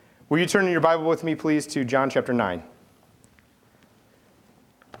Will you turn in your Bible with me, please, to John chapter 9?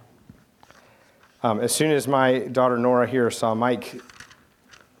 As soon as my daughter Nora here saw Mike,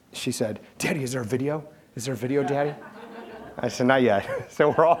 she said, "Daddy, is there a video? Is there a video, Daddy?" I said, "Not yet."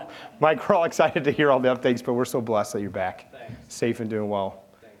 So Mike, we're all excited to hear all the updates, but we're so blessed that you're back, safe and doing well.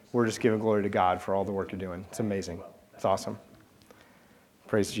 We're just giving glory to God for all the work you're doing. It's amazing. It's awesome.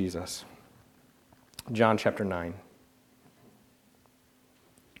 Praise Jesus. John chapter 9.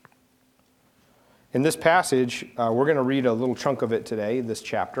 In this passage, we're going to read a little chunk of it today, this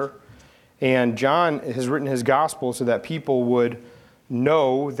chapter. And John has written his gospel so that people would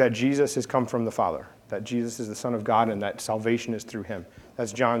know that Jesus has come from the Father, that Jesus is the Son of God, and that salvation is through him.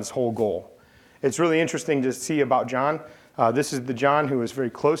 That's John's whole goal. It's really interesting to see about John. This is the John who was very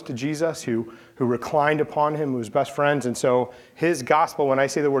close to Jesus, who reclined upon him, who was best friends. And so his gospel, when I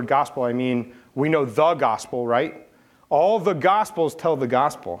say the word gospel, I mean we know the gospel, right? All the gospels tell the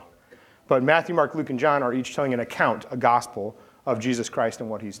gospel. But Matthew, Mark, Luke, and John are each telling an account, a gospel of Jesus Christ and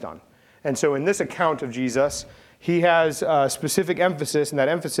what he's done. And so in this account of Jesus, he has a specific emphasis, and that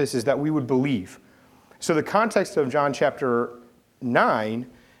emphasis is that we would believe. So the context of John chapter 9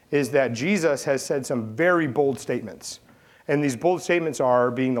 is that Jesus has said some very bold statements. And these bold statements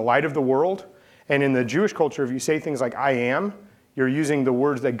are being the light of the world. And in the Jewish culture, if you say things like, "I am," you're using the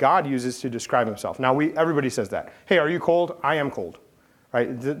words that God uses to describe himself. Now, everybody says that. "Hey, are you cold?" "I am cold." Right?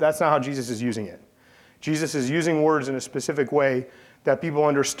 That's not how Jesus is using it. Jesus is using words in a specific way that people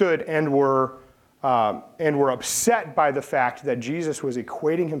understood and were upset by the fact that Jesus was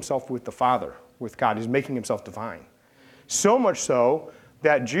equating himself with the Father, with God. He's making himself divine. So much so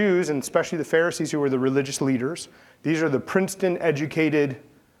that Jews, and especially the Pharisees who were the religious leaders, these are the Princeton-educated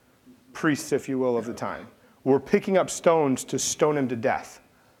priests, if you will, of the time, were picking up stones to stone him to death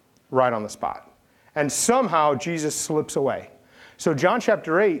right on the spot. And somehow Jesus slips away. So John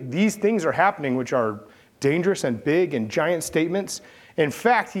chapter 8, these things are happening which are dangerous and big and giant statements. In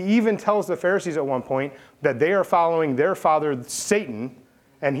fact, he even tells the Pharisees at one point that they are following their father, Satan,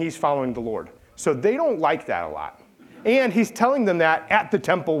 and he's following the Lord. So they don't like that a lot. And he's telling them that at the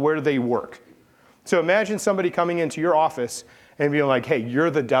temple where they work. So imagine somebody coming into your office and being like, "Hey,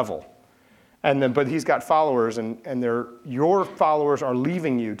 you're the devil." But he's got followers, and your followers are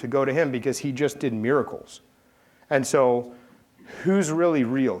leaving you to go to him because he just did miracles. And so who's really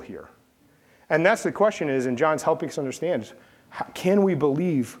real here? And that's the question is, and John's helping us understand, can we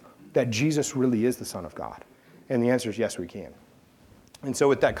believe that Jesus really is the Son of God? And the answer is yes, we can. And so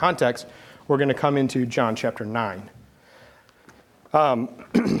with that context, we're going to come into John chapter 9.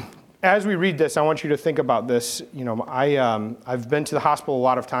 As we read this, I want you to think about this. You know, I've been to the hospital a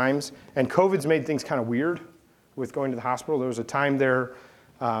lot of times, and COVID's made things kind of weird with going to the hospital. There was a time there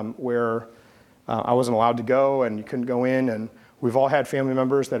where I wasn't allowed to go, and you couldn't go in, and we've all had family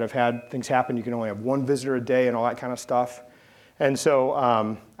members that have had things happen. You can only have one visitor a day and all that kind of stuff. And so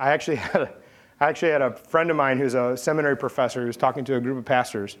I actually had a friend of mine who's a seminary professor who was talking to a group of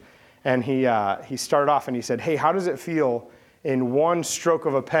pastors. And he started off and he said, "Hey, how does it feel in one stroke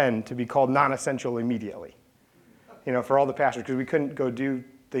of a pen to be called non-essential immediately?" You know, for all the pastors, because we couldn't go do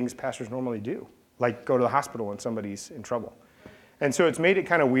things pastors normally do, like go to the hospital when somebody's in trouble. And so it's made it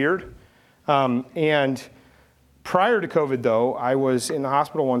kind of weird. And prior to COVID, though, I was in the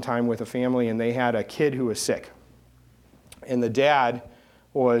hospital one time with a family, and they had a kid who was sick. And the dad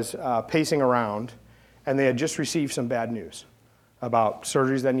was pacing around, and they had just received some bad news about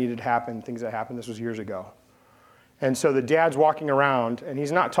surgeries that needed to happen, things that happened. This was years ago. And so the dad's walking around, and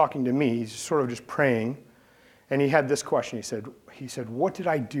he's not talking to me. He's sort of just praying. And he had this question. He said, "What did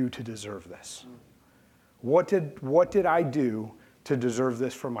I do to deserve this? What did I do to deserve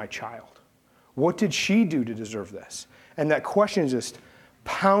this for my child? What did she do to deserve this?" And that question is just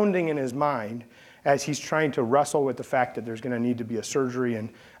pounding in his mind as he's trying to wrestle with the fact that there's going to need to be a surgery. And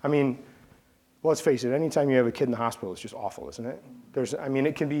I mean, let's face it, anytime you have a kid in the hospital, it's just awful, isn't it?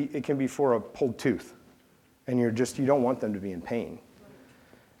 It can be for a pulled tooth, and you don't want them to be in pain.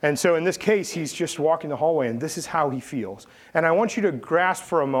 And so in this case, he's just walking the hallway, and this is how he feels. And I want you to grasp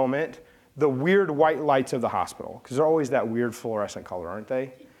for a moment the weird white lights of the hospital, because they're always that weird fluorescent color, aren't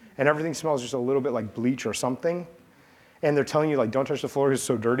they? And everything smells just a little bit like bleach or something. And they're telling you, like, don't touch the floor, it's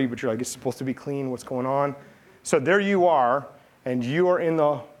so dirty, but you're like, it's supposed to be clean, what's going on? So there you are, and you are in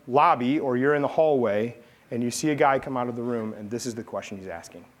the lobby, or you're in the hallway, and you see a guy come out of the room, and this is the question he's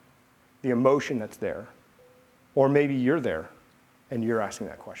asking. The emotion that's there. Or maybe you're there, and you're asking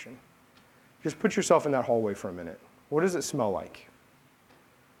that question. Just put yourself in that hallway for a minute. What does it smell like?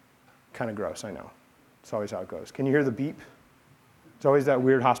 Kind of gross, I know. It's always how it goes. Can you hear the beep? It's always that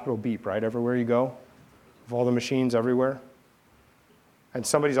weird hospital beep, right? Everywhere you go, of all the machines everywhere. and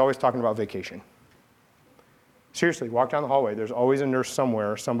somebody's always talking about vacation. Seriously, walk down the hallway. There's always a nurse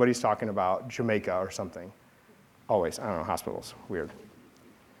somewhere. Somebody's talking about Jamaica or something. Always. I don't know, hospitals. Weird.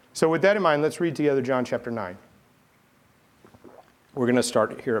 So with that in mind, let's read together John chapter 9. We're going to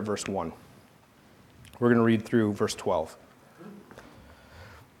start here at verse 1. We're going to read through verse 12.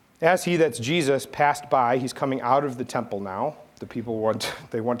 As he, that's Jesus, passed by, he's coming out of the temple now. The people want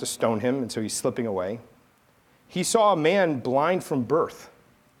to stone him, and so he's slipping away. He saw a man blind from birth.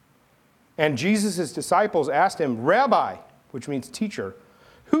 And Jesus' disciples asked him, Rabbi, which means teacher,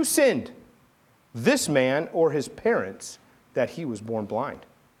 who sinned, this man or his parents, that he was born blind?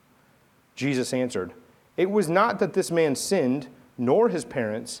 Jesus answered, it was not that this man sinned, nor his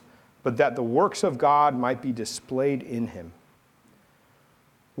parents, but that the works of God might be displayed in him.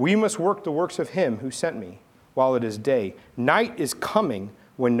 We must work the works of him who sent me while it is day. Night is coming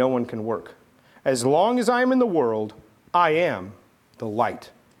when no one can work. As long as I am in the world, I am the light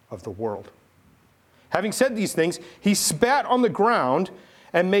of the world. Having said these things, he spat on the ground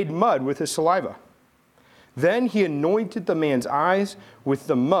and made mud with his saliva. Then he anointed the man's eyes with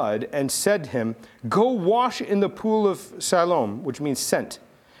the mud and said to him, go wash in the pool of Siloam, which means sent.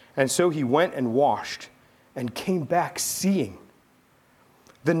 And so he went and washed and came back seeing.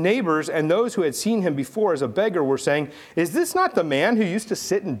 The neighbors and those who had seen him before as a beggar were saying, is this not the man who used to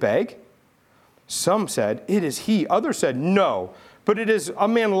sit and beg? Some said, it is he. Others said, no, but it is a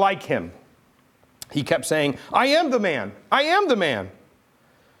man like him. He kept saying, I am the man. I am the man.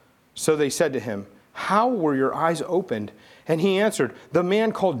 So they said to him, how were your eyes opened? And he answered, the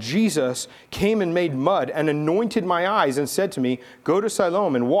man called Jesus came and made mud and anointed my eyes and said to me, go to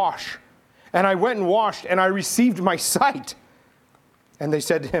Siloam and wash. And I went and washed and I received my sight. And they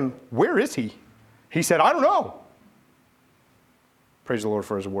said to him, where is he? He said, I don't know. Praise the Lord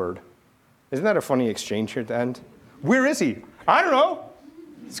for his word. Isn't that a funny exchange here at the end? Where is he? I don't know.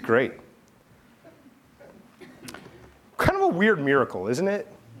 It's great. Kind of a weird miracle, isn't it?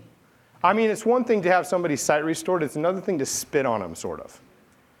 I mean, it's one thing to have somebody's sight restored. It's another thing to spit on them, sort of.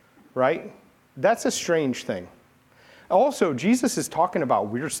 Right? That's a strange thing. Also, Jesus is talking about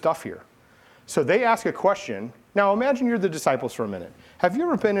weird stuff here. So they ask a question. Now, imagine you're the disciples for a minute. Have you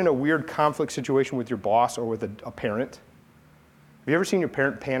ever been in a weird conflict situation with your boss or with a parent? Have you ever seen your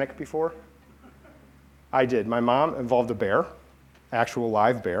parent panic before? I did. My mom involved a bear, actual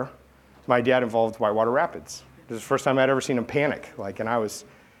live bear. My dad involved Whitewater Rapids. This is the first time I'd ever seen him panic.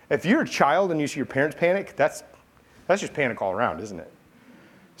 If you're a child and you see your parents panic, that's just panic all around, isn't it?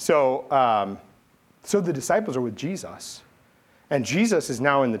 So the disciples are with Jesus. And Jesus is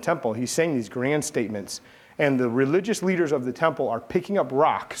now in the temple. He's saying these grand statements. And the religious leaders of the temple are picking up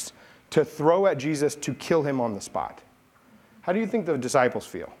rocks to throw at Jesus to kill him on the spot. How do you think the disciples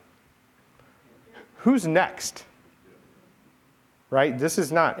feel? Who's next? Right? This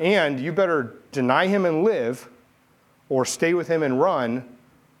is not, and you better deny him and live, or stay with him and run,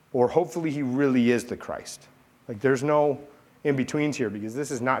 or hopefully he really is the Christ. There's no in-betweens here, because this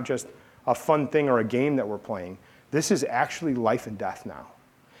is not just a fun thing or a game that we're playing. This is actually life and death now.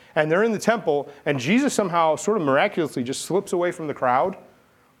 And they're in the temple, and Jesus somehow sort of miraculously just slips away from the crowd.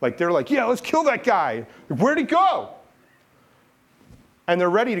 They're like, yeah, let's kill that guy. Where'd he go? And they're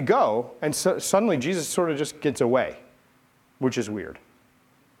ready to go, and suddenly Jesus sort of just gets away, which is weird.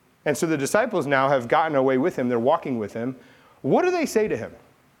 And so the disciples now have gotten away with him. They're walking with him. What do they say to him?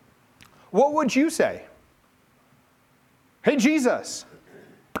 What would you say? Hey, Jesus,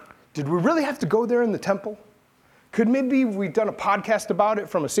 did we really have to go there in the temple? Could maybe we've done a podcast about it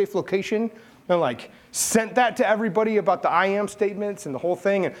from a safe location and sent that to everybody about the I am statements and the whole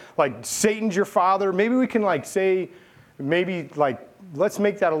thing, and Satan's your father? Maybe we can say, let's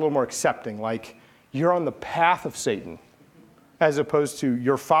make that a little more accepting. You're on the path of Satan, as opposed to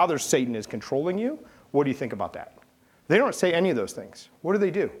your father Satan is controlling you. What do you think about that? They don't say any of those things. What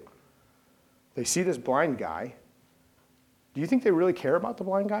do? They see this blind guy. Do you think they really care about the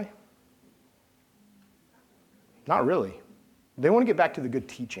blind guy? Not really. They want to get back to the good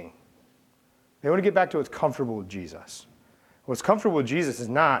teaching. They want to get back to what's comfortable with Jesus. What's comfortable with Jesus is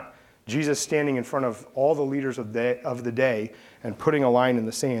not Jesus standing in front of all the leaders of the day and putting a line in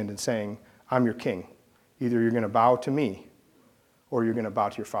the sand and saying, I'm your king. Either you're going to bow to me or you're going to bow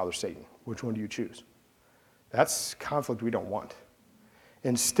to your father Satan. Which one do you choose? That's conflict we don't want.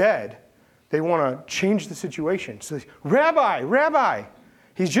 Instead, they want to change the situation. So, Rabbi,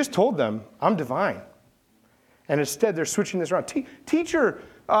 he's just told them, I'm divine. And instead, they're switching this around. Teacher,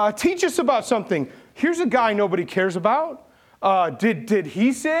 teach us about something. Here's a guy nobody cares about. Did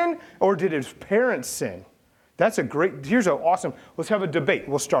he sin or did his parents sin? Here's an awesome, let's have a debate.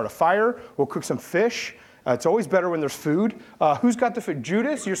 We'll start a fire, we'll cook some fish, It's always better when there's food. Who's got the food?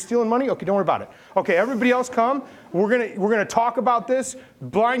 Judas, you're stealing money? Okay, don't worry about it. Okay, everybody else come. We're gonna talk about this.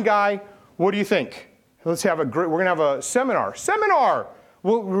 Blind guy, what do you think? We're gonna have a seminar. Seminar!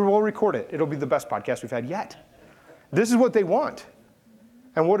 We'll record it. It'll be the best podcast we've had yet. This is what they want.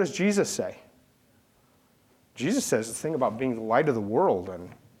 And what does Jesus say? Jesus says the thing about being the light of the world, and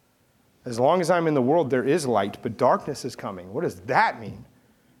as long as I'm in the world, there is light, but darkness is coming. What does that mean?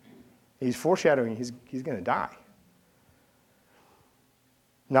 He's foreshadowing he's going to die.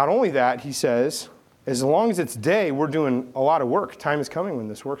 Not only that, he says, as long as it's day, we're doing a lot of work. Time is coming when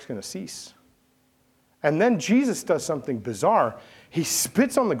this work's going to cease. And then Jesus does something bizarre. He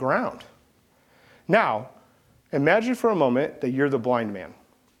spits on the ground. Now, imagine for a moment that you're the blind man,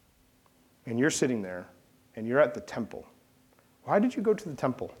 and you're sitting there, and you're at the temple. Why did you go to the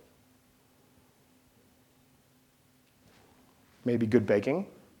temple? Maybe good baking,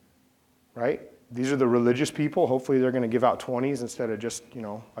 right? These are the religious people. Hopefully they're going to give out 20s instead of just,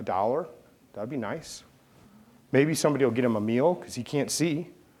 $1. That'd be nice. Maybe somebody will get him a meal because he can't see.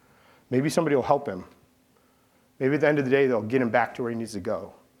 Maybe somebody will help him. Maybe at the end of the day, they'll get him back to where he needs to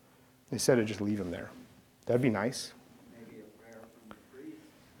go instead of just leave him there. That'd be nice. Maybe a prayer from the priest.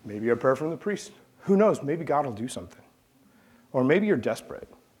 Maybe a prayer from the priest. Who knows? Maybe God will do something. Or maybe you're desperate.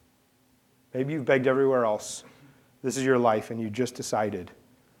 Maybe you've begged everywhere else. This is your life, and you just decided,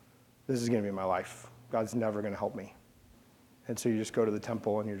 this is going to be my life. God's never going to help me. And so you just go to the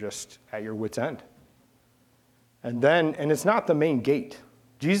temple, and you're just at your wit's end. And it's not the main gate.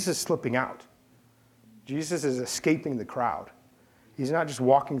 Jesus is slipping out. Jesus is escaping the crowd. He's not just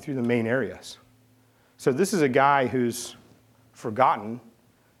walking through the main areas. So this is a guy who's forgotten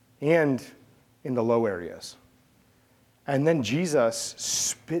and in the low areas. And then Jesus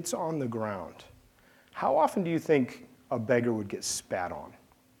spits on the ground. How often do you think a beggar would get spat on?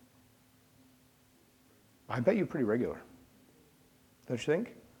 I bet you pretty regular. Don't you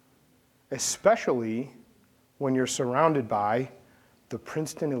think? Especially when you're surrounded by the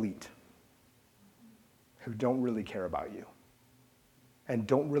Princeton elite who don't really care about you and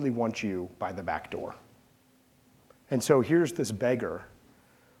don't really want you by the back door. And so here's this beggar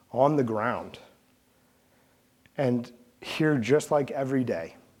on the ground. And here, just like every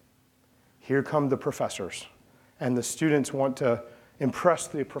day, here come the professors. And the students want to impress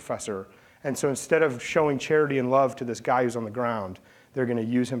the professor. And so instead of showing charity and love to this guy who's on the ground, they're going to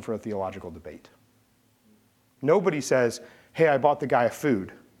use him for a theological debate. Nobody says, hey, I bought the guy a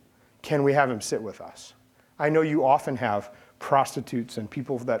food. Can we have him sit with us? I know you often have prostitutes and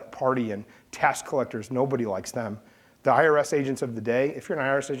people that party and tax collectors. Nobody likes them. The IRS agents of the day, if you're an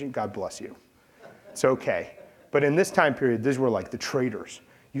IRS agent, God bless you. It's okay. But in this time period, these were like the traitors.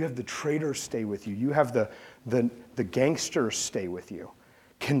 You have the traitors stay with you. You have the gangsters stay with you.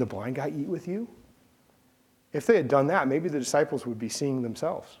 Can the blind guy eat with you? If they had done that, maybe the disciples would be seeing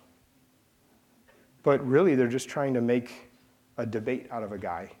themselves. But really, they're just trying to make a debate out of a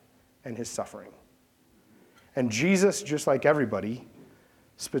guy and his suffering. And Jesus, just like everybody,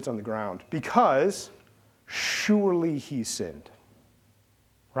 spits on the ground because surely he sinned.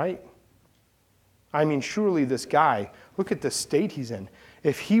 Right? I mean, surely this guy, look at the state he's in.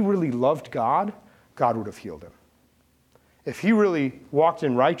 If he really loved God, God would have healed him. If he really walked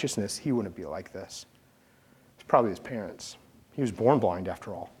in righteousness, he wouldn't be like this. It's probably his parents. He was born blind,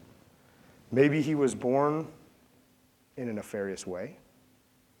 after all. Maybe he was born in a nefarious way.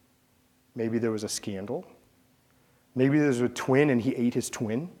 Maybe there was a scandal. Maybe there was a twin and he ate his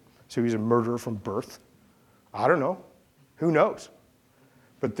twin, so he's a murderer from birth. I don't know. Who knows?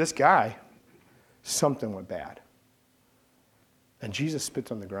 But this guy, something went bad. And Jesus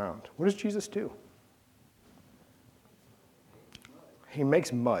spits on the ground. What does Jesus do? He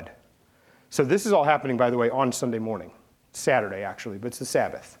makes mud. So this is all happening, by the way, on Sunday morning. Saturday, actually, but it's the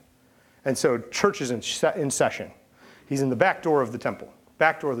Sabbath. And so church is in session. He's in the back door of the temple,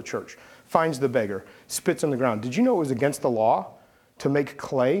 back door of the church, finds the beggar, spits on the ground. Did you know it was against the law to make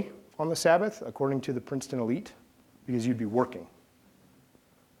clay on the Sabbath, according to the Princeton elite? Because you'd be working.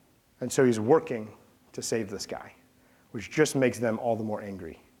 And so he's working to save this guy, which just makes them all the more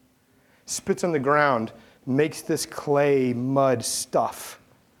angry. Spits on the ground, makes this clay mud stuff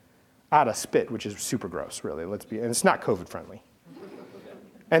out of spit, which is super gross, really. And it's not COVID friendly.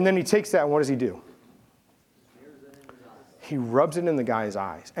 And then he takes that, and what does he do? He rubs it in the guy's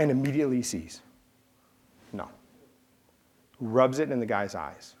eyes, and immediately he sees. No. Rubs it in the guy's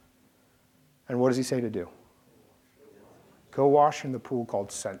eyes. And what does he say to do? Go wash in the pool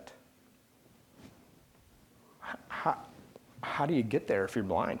called Sent. How do you get there if you're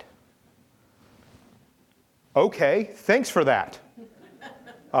blind? Okay, thanks for that.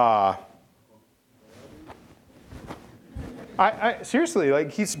 Seriously,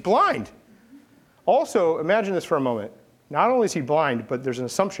 like he's blind. Also, imagine this for a moment. Not only is he blind, but there's an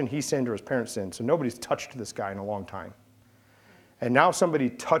assumption he sinned or his parents sinned. So nobody's touched this guy in a long time. And now somebody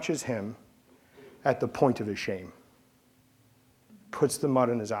touches him at the point of his shame. Puts the mud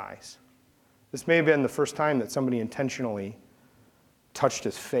in his eyes. This may have been the first time that somebody intentionally touched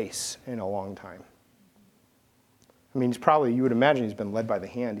his face in a long time. I mean, you would imagine he's been led by the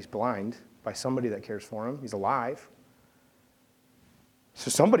hand. He's blind by somebody that cares for him. He's alive. So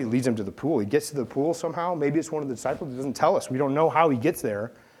somebody leads him to the pool. He gets to the pool somehow. Maybe it's one of the disciples. He doesn't tell us. We don't know how he gets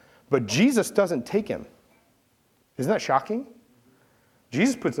there. But Jesus doesn't take him. Isn't that shocking?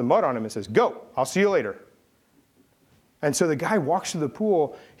 Jesus puts the mud on him and says, go, I'll see you later. And so the guy walks to the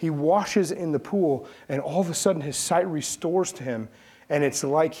pool. He washes in the pool. And all of a sudden his sight restores to him. And it's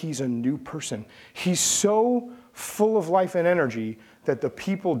like he's a new person. He's so full of life and energy that the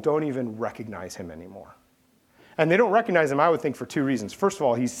people don't even recognize him anymore. And they don't recognize him, I would think, for two reasons. First of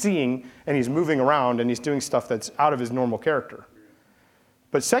all, he's seeing and he's moving around and he's doing stuff that's out of his normal character.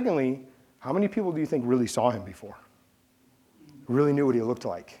 But secondly, how many people do you think really saw him before? Really knew what he looked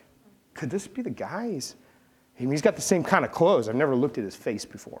like? Could this be the guy? He's got the same kind of clothes. I've never looked at his face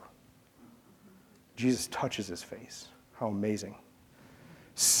before. Jesus touches his face. How amazing.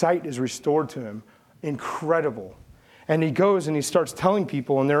 Sight is restored to him. Incredible. And he goes and he starts telling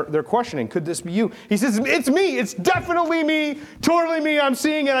people, and they're questioning, could this be you? He says, it's me. It's definitely me. Totally me. I'm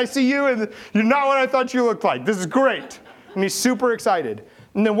seeing it. I see you, and you're not what I thought you looked like. This is great. And he's super excited.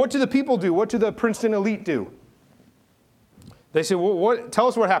 And then what do the people do? What do the Princeton elite do? They say, well, tell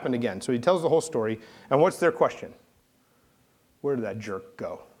us what happened again. So he tells the whole story. And what's their question? Where did that jerk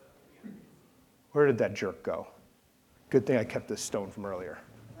go? Where did that jerk go? Good thing I kept this stone from earlier.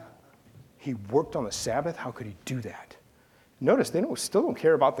 He worked on the Sabbath? How could he do that? Notice, they still don't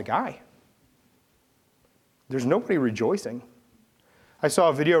care about the guy. There's nobody rejoicing. I saw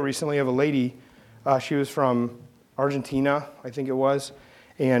a video recently of a lady. She was from Argentina, I think it was.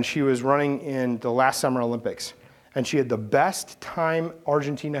 And she was running in the last Summer Olympics. And she had the best time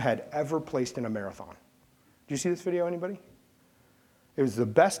Argentina had ever placed in a marathon. Do you see this video, anybody? It was the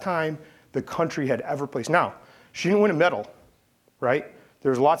best time the country had ever placed. Now, she didn't win a medal, right?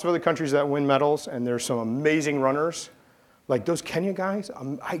 There's lots of other countries that win medals, and there's some amazing runners. Like those Kenya guys,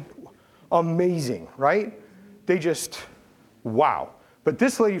 amazing, right? They just, wow. But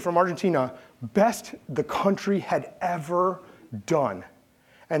this lady from Argentina, best the country had ever done.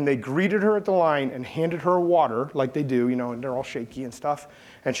 And they greeted her at the line and handed her water, like they do, and they're all shaky and stuff.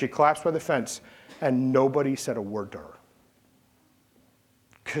 And she collapsed by the fence, and nobody said a word to her.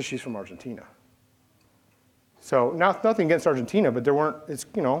 Because she's from Argentina. So nothing against Argentina, but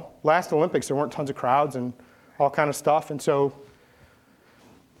last Olympics, there weren't tons of crowds and all kind of stuff. And so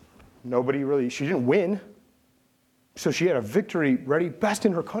she didn't win. So she had a victory ready, best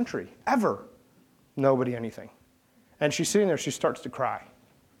in her country, ever. Nobody anything. And she's sitting there, she starts to cry.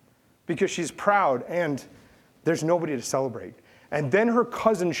 Because she's proud and there's nobody to celebrate. And then her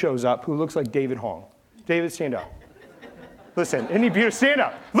cousin shows up who looks like David Hong. David, stand up. Listen, isn't he beautiful? Stand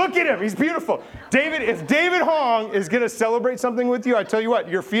up. Look at him. He's beautiful. David, if David Hong is going to celebrate something with you, I tell you what,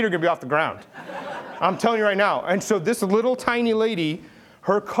 your feet are going to be off the ground. I'm telling you right now. And so this little tiny lady,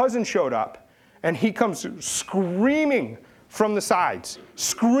 her cousin showed up, and he comes screaming from the sides,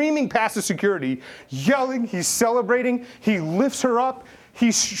 screaming past the security, yelling. He's celebrating. He lifts her up.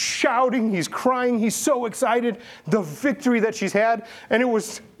 He's shouting. He's crying. He's so excited. The victory that she's had. And it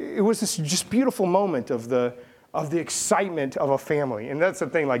was this just beautiful moment of the excitement of a family. And that's the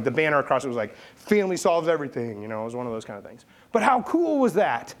thing, like the banner across it was like, family solves everything, it was one of those kind of things. But how cool was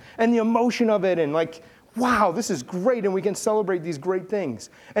that? And the emotion of it, and like, wow, this is great, and we can celebrate these great things.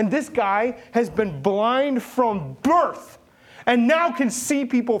 And this guy has been blind from birth, and now can see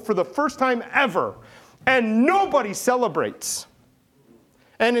people for the first time ever, and nobody celebrates.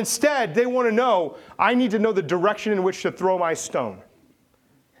 And instead, they want to know, I need to know the direction in which to throw my stone.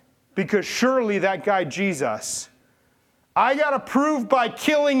 Because surely that guy Jesus, I got to prove by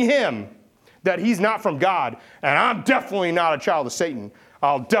killing him that he's not from God, and I'm definitely not a child of Satan.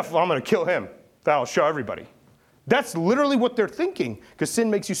 I'm going to kill him. That'll show everybody. That's literally what they're thinking, because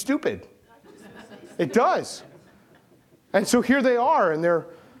sin makes you stupid. It does. And so here they are, and they're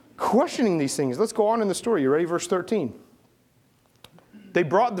questioning these things. Let's go on in the story. You ready? Verse 13. They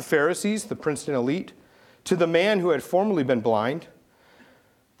brought the Pharisees, the Princeton elite, to the man who had formerly been blind.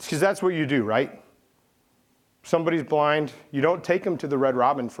 Because that's what you do, right? Somebody's blind. You don't take them to the Red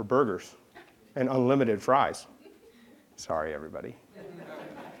Robin for burgers and unlimited fries. Sorry, everybody.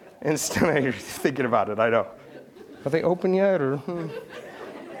 Instead, you're thinking about it, I know. Are they open yet? Or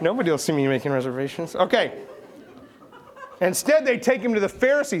nobody will see me making reservations. Okay. Instead, they take him to the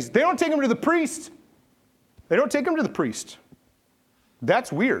Pharisees. They don't take him to the priest. They don't take him to the priest.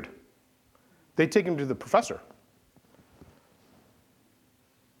 That's weird. They take him to the professor.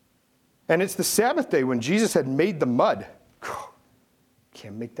 And it's the Sabbath day when Jesus had made the mud.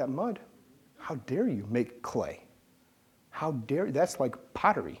 Can't make that mud. How dare you make clay? How dare you? That's like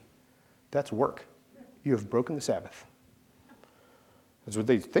pottery. That's work. You have broken the Sabbath. That's what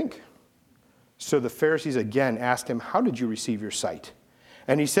they think. So the Pharisees again asked him, how did you receive your sight?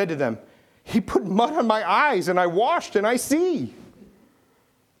 And he said to them, he put mud on my eyes, and I washed, and I see.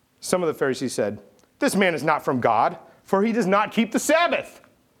 Some of the Pharisees said, this man is not from God, for he does not keep the Sabbath.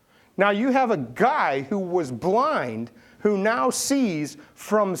 Now you have a guy who was blind, who now sees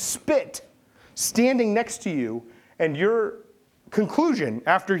from spit, standing next to you, and your conclusion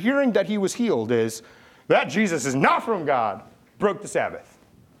after hearing that he was healed is, that Jesus is not from God, broke the Sabbath.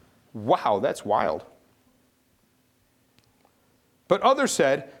 Wow, that's wild. But others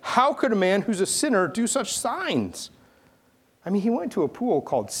said, how could a man who's a sinner do such signs? I mean, he went to a pool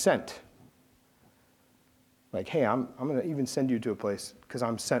called Sent. Like, hey, I'm going to even send you to a place because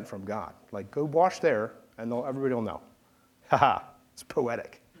I'm sent from God. Like, go wash there, and everybody will know. Haha, it's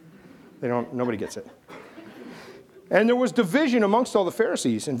poetic. Nobody gets it. And there was division amongst all the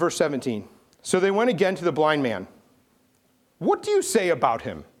Pharisees in verse 17. So they went again to the blind man. What do you say about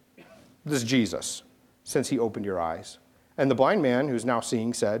him, this Jesus, since he opened your eyes? And the blind man, who's now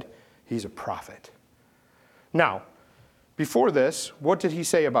seeing, said, he's a prophet. Now, before this, what did he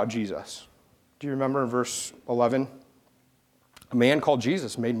say about Jesus? Do you remember in verse 11? A man called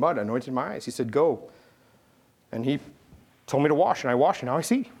Jesus made mud, anointed my eyes. He said, go. And he told me to wash, and I washed, and now I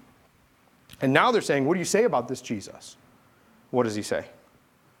see. And now they're saying, what do you say about this Jesus? What does he say?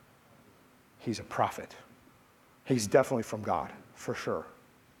 He's a prophet. He's definitely from God, for sure.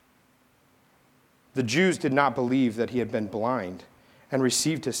 The Jews did not believe that he had been blind and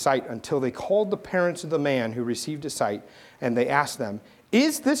received his sight until they called the parents of the man who received his sight, and they asked them,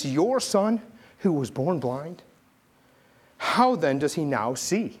 is this your son who was born blind? How then does he now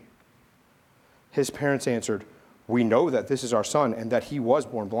see? His parents answered, we know that this is our son and that he was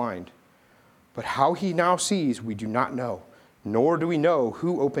born blind. But how he now sees, we do not know, nor do we know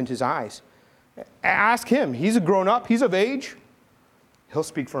who opened his eyes. Ask him. He's a grown up. He's of age. He'll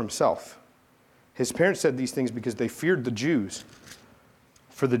speak for himself. His parents said these things because they feared the Jews.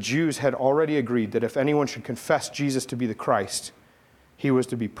 For the Jews had already agreed that if anyone should confess Jesus to be the Christ, he was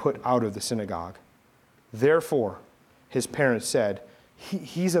to be put out of the synagogue. Therefore, his parents said,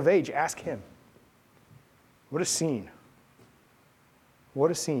 he's of age. Ask him. What a scene.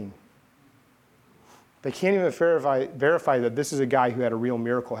 What a scene. They can't even verify that this is a guy who had a real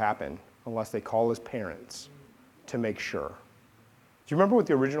miracle happen unless they call his parents to make sure. Do you remember what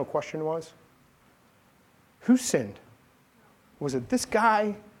the original question was? Who sinned? Was it this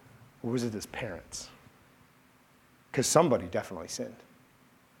guy or was it his parents? Because somebody definitely sinned.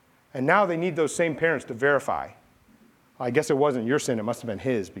 And now they need those same parents to verify. I guess it wasn't your sin, it must have been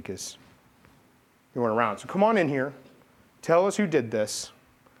his because you weren't around. So come on in here. Tell us who did this.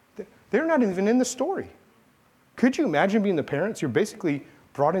 They're not even in the story. Could you imagine being the parents? You're basically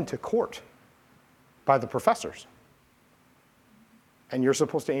brought into court by the professors. And you're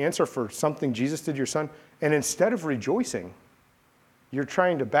supposed to answer for something Jesus did to your son. And instead of rejoicing, you're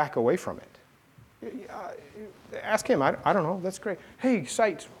trying to back away from it. Ask him. I don't know. That's great. Hey,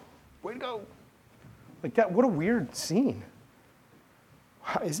 sight, way to go. Like that, what a weird scene.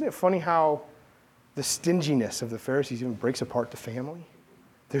 Isn't it funny how the stinginess of the Pharisees even breaks apart the family?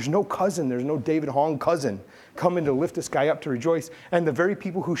 There's no cousin, there's no David Hong cousin coming to lift this guy up to rejoice. And the very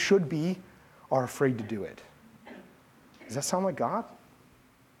people who should be are afraid to do it. Does that sound like God?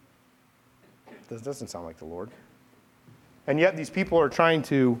 That doesn't sound like the Lord. And yet these people are trying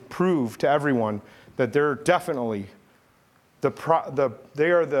to prove to everyone that they're definitely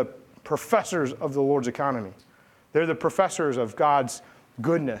they are the professors of the Lord's economy. They're the professors of God's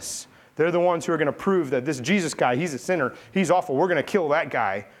goodness. They're the ones who are going to prove that this Jesus guy, he's a sinner, he's awful. We're going to kill that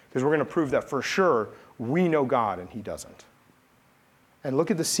guy because we're going to prove that for sure we know God and he doesn't. And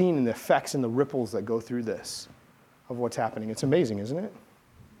look at the scene and the effects and the ripples that go through this of what's happening. It's amazing, isn't it?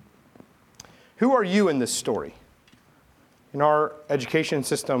 Who are you in this story? In our education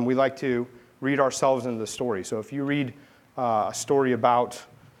system, we like to read ourselves into the story. So if you read a story about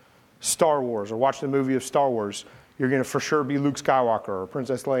Star Wars or watch the movie of Star Wars, you're going to for sure be Luke Skywalker or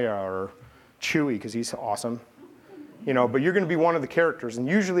Princess Leia or Chewie because he's awesome. But you're going to be one of the characters, and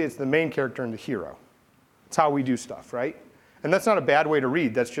usually it's the main character and the hero. That's how we do stuff, right? And that's not a bad way to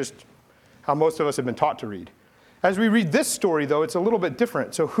read. That's just how most of us have been taught to read. As we read this story, though, it's a little bit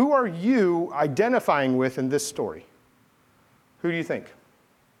different. So who are you identifying with in this story? Who do you think?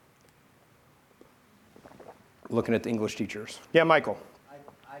 Looking at the English teachers. Yeah, Michael.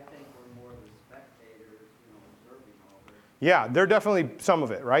 I think we're more the spectators, observing all this. Yeah, they're definitely some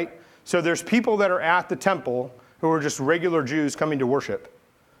of it, right? So there's people that are at the temple who are just regular Jews coming to worship,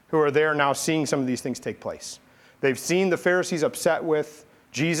 who are there now seeing some of these things take place. They've seen the Pharisees upset with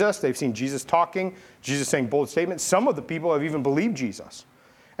Jesus. They've seen Jesus talking, Jesus saying bold statements. Some of the people have even believed Jesus.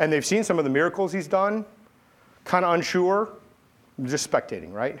 And they've seen some of the miracles he's done, kind of unsure, just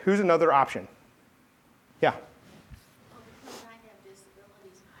spectating, right? Who's another option? Yeah. Because I have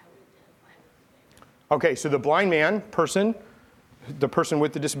disabilities, I would identify with the Okay, so the blind man person, the person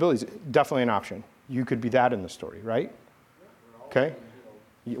with the disabilities, definitely an option. You could be that in the story, right? Okay.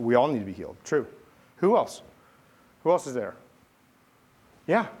 We all need to be healed. True. Who else? Who else is there?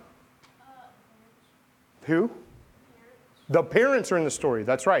 Yeah. Who? The parents are in the story.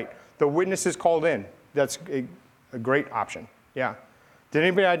 That's right. The witnesses called in. That's a great option. Yeah. Did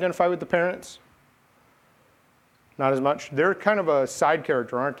anybody identify with the parents? Not as much. They're kind of a side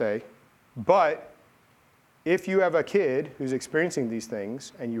character, aren't they? But if you have a kid who's experiencing these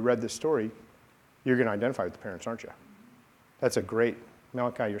things and you read this story, you're going to identify with the parents, aren't you? That's a great,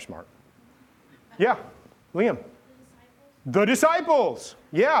 Malachi, you're smart. Yeah, Liam. The disciples.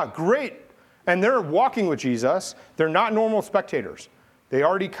 Yeah, great. And they're walking with Jesus. They're not normal spectators. They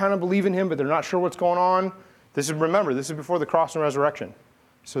already kind of believe in him, but they're not sure what's going on. Remember, this is before the cross and resurrection.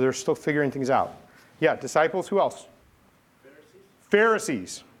 So they're still figuring things out. Yeah, disciples. Who else?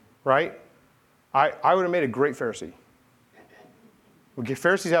 Pharisees, right? I would have made a great Pharisee. Okay,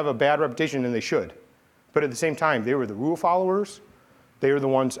 Pharisees have a bad reputation, and they should. But at the same time, they were the rule followers. They were the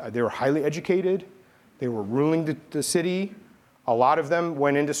ones, they were highly educated. They were ruling the city. A lot of them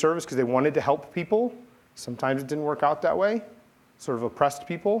went into service because they wanted to help people. Sometimes it didn't work out that way, sort of oppressed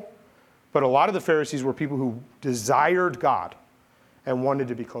people. But a lot of the Pharisees were people who desired God and wanted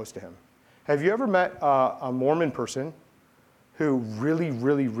to be close to him. Have you ever met a Mormon person who really,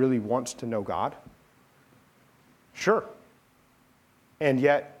 really, really wants to know God? Sure. And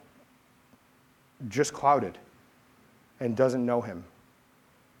yet, just clouded and doesn't know him.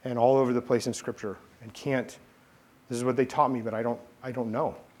 And all over the place in Scripture and can't. This is what they taught me, but I don't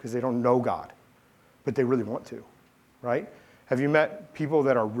know because they don't know God. But they really want to, right? Have you met people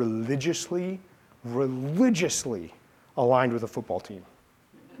that are religiously aligned with a football team?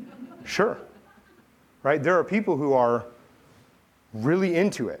 Sure. Right? There are people who are really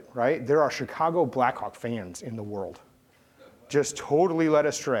into it, right? There are Chicago Blackhawk fans in the world. Just totally led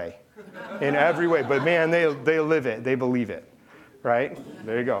astray in every way. But man, they live it. They believe it, right?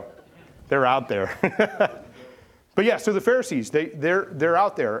 There you go. They're out there. But yeah, so the Pharisees, they're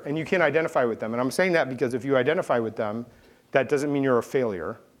out there, and you can identify with them. And I'm saying that because if you identify with them, that doesn't mean you're a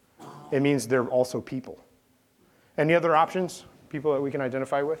failure. It means they're also people. Any other options, people that we can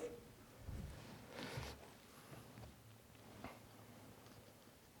identify with?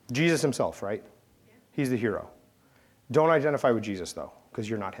 Jesus himself, right? He's the hero. Don't identify with Jesus, though, because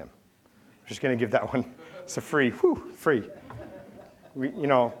you're not him. I'm just going to give that one. It's a free.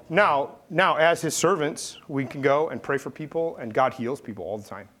 Now, as his servants, we can go and pray for people, and God heals people all the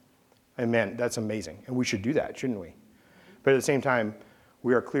time. And man, that's amazing. And we should do that, shouldn't we? But at the same time,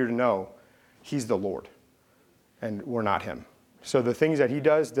 we are clear to know he's the Lord, and we're not him. So the things that he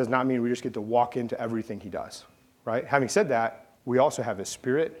does not mean we just get to walk into everything he does, right? Having said that, we also have his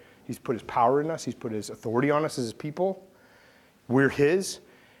Spirit. He's put his power in us. He's put his authority on us as his people. We're his.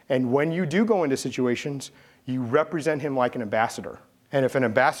 And when you do go into situations, you represent him like an ambassador. And if an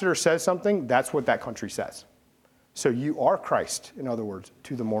ambassador says something, that's what that country says. So you are Christ, in other words,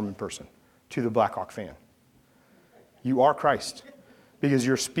 to the Mormon person, to the Blackhawk fan. You are Christ because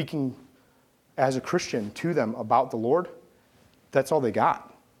you're speaking as a Christian to them about the Lord. That's all they got.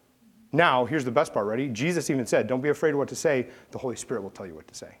 Now, here's the best part, ready? Jesus even said, don't be afraid of what to say. The Holy Spirit will tell you what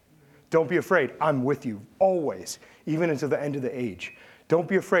to say. Don't be afraid. I'm with you always, even until the end of the age. Don't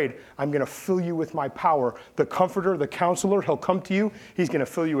be afraid. I'm going to fill you with my power. The comforter, the counselor, he'll come to you. He's going to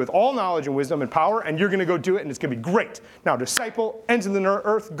fill you with all knowledge and wisdom and power, and you're going to go do it, and it's going to be great. Now, disciple, ends of the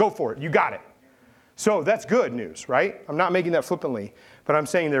earth, go for it. You got it. So that's good news, right? I'm not making that flippantly, but I'm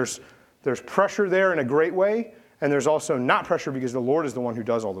saying there's pressure there in a great way, and there's also not pressure because the Lord is the one who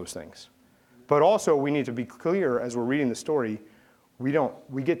does all those things. But also, we need to be clear as we're reading the story,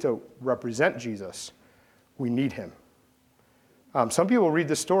 we get to represent Jesus. We need him. Some people read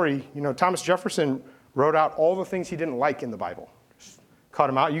the story. Thomas Jefferson wrote out all the things he didn't like in the Bible. Just cut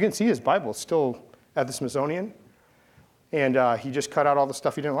them out. You can see his Bible still at the Smithsonian. And he just cut out all the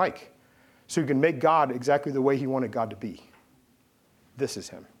stuff he didn't like. So he can make God exactly the way he wanted God to be. This is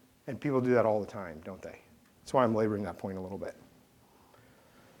him. And people do that all the time, don't they? That's why I'm laboring that point a little bit.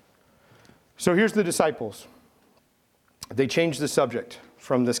 So here's the disciples. They changed the subject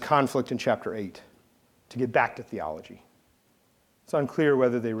from this conflict in chapter 8 to get back to theology. It's unclear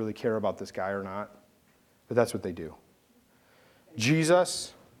whether they really care about this guy or not, but that's what they do.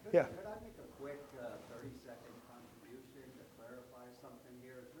 Jesus, yeah. Could I make a quick 30-second contribution to clarify something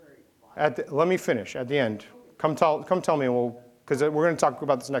here? It's very Let me finish at the end. Come tell me, because we're going to talk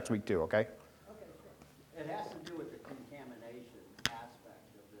about this next week too, okay? Okay, sure. It has to do with the contamination aspect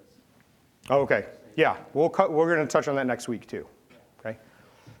of this. Oh, okay. Yeah, we're going to touch on that next week too. Okay.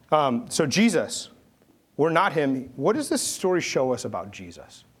 So Jesus, we're not him. What does this story show us about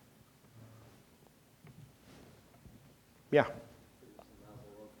Jesus? Yeah.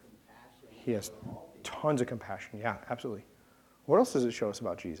 He has tons of compassion. Yeah, absolutely. What else does it show us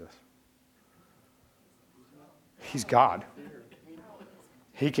about Jesus? He's God.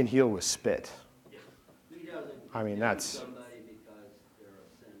 He can heal with spit. He doesn't I mean, that's... somebody because they're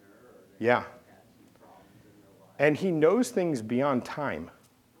a sinner or they Yeah. had some problems in their life. And he knows things beyond time.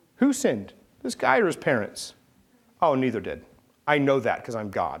 Who sinned? This guy or his parents? Oh, neither did. I know that because I'm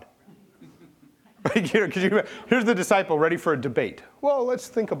God. Here's the disciple ready for a debate. Well, let's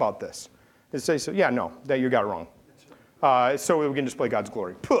think about this. They say, so, yeah, no, that you got it wrong. So we can display God's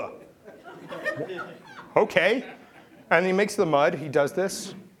glory. Puh. Okay. And he makes the mud. He does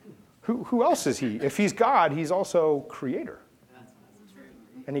this. Who else is he? If he's God, he's also creator.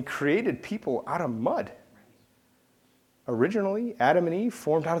 And he created people out of mud. Originally, Adam and Eve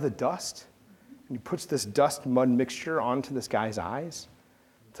formed out of the dust. And he puts this dust-mud mixture onto this guy's eyes.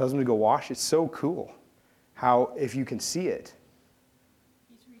 Tells him to go wash. It's so cool how, if you can see it,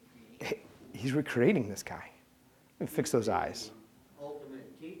 he's recreating this guy. And fix those eyes.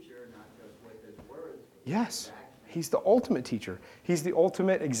 Ultimate teacher, not just with his words. But Yes. He's the ultimate teacher. He's the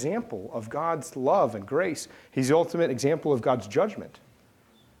ultimate example of God's love and grace. He's the ultimate example of God's judgment.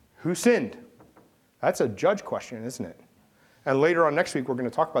 Who sinned? That's a judge question, isn't it? And later on next week, we're going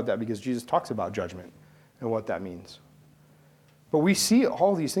to talk about that because Jesus talks about judgment and what that means. But we see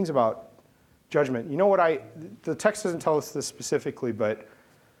all these things about judgment. You know what the text doesn't tell us this specifically, but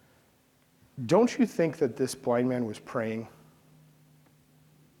don't you think that this blind man was praying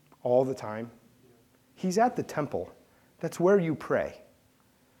all the time? He's at the temple. That's where you pray.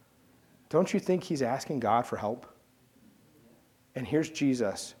 Don't you think he's asking God for help? And here's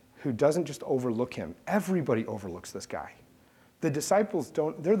Jesus, who doesn't just overlook him. Everybody overlooks this guy. The disciples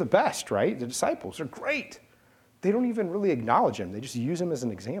they're the best, right? The disciples are great. They don't even really acknowledge him. They just use him as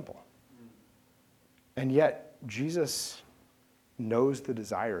an example. And yet, Jesus knows the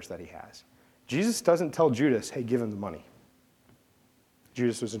desires that he has. Jesus doesn't tell Judas, hey, give him the money.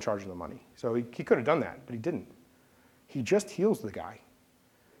 Judas was in charge of the money. So he could have done that, but he didn't. He just heals the guy.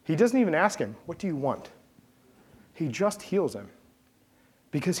 He doesn't even ask him, what do you want? He just heals him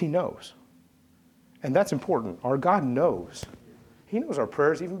because he knows. And that's important. Our God knows. He knows our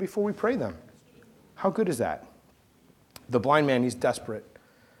prayers even before we pray them. How good is that? The blind man, he's desperate.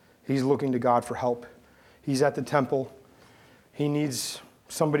 He's looking to God for help. He's at the temple. He needs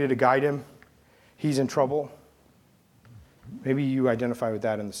somebody to guide him. He's in trouble. Maybe you identify with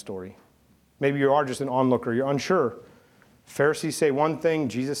that in the story. Maybe you are just an onlooker. You're unsure. Pharisees say one thing,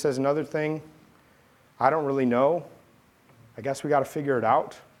 Jesus says another thing. I don't really know. I guess we got to figure it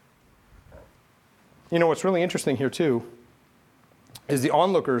out. You know, what's really interesting here, too, is the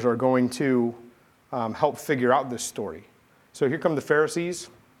onlookers are going to help figure out this story. So here come the Pharisees.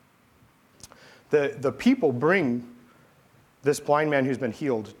 The people bring this blind man who's been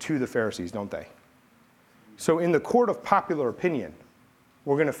healed to the Pharisees, don't they? So in the court of popular opinion,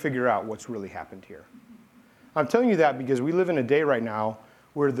 we're going to figure out what's really happened here. I'm telling you that because we live in a day right now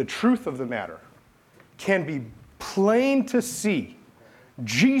where the truth of the matter can be plain to see.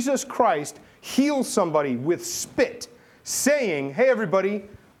 Jesus Christ heals somebody with spit, saying, hey, everybody,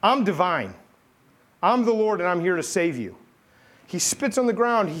 I'm divine. I'm the Lord, and I'm here to save you. He spits on the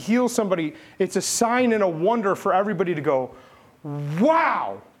ground. He heals somebody. It's a sign and a wonder for everybody to go,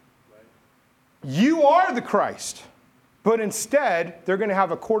 wow, you are the Christ. But instead, they're going to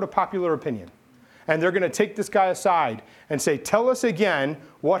have a court of popular opinion. And they're going to take this guy aside and say, tell us again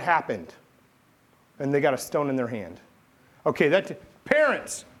what happened. And they got a stone in their hand. Okay,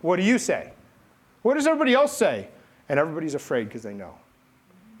 parents, what do you say? What does everybody else say? And everybody's afraid because they know.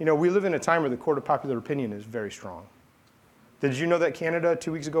 You know, we live in a time where the court of popular opinion is very strong. Did you know that Canada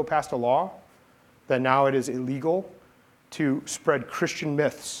 2 weeks ago passed a law that now it is illegal to spread Christian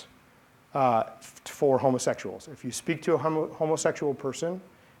myths for homosexuals? If you speak to a homosexual person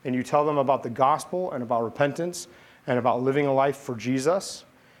and you tell them about the gospel and about repentance and about living a life for Jesus,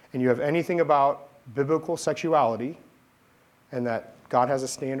 and you have anything about biblical sexuality and that God has a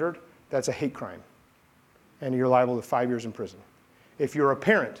standard, that's a hate crime. And you're liable to 5 years in prison. If you're a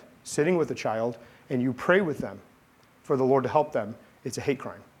parent sitting with a child and you pray with them for the Lord to help them, it's a hate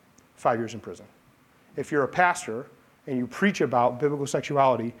crime, 5 years in prison. If you're a pastor and you preach about biblical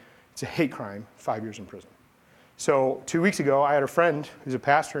sexuality, it's a hate crime, 5 years in prison. So 2 weeks ago, I had a friend who's a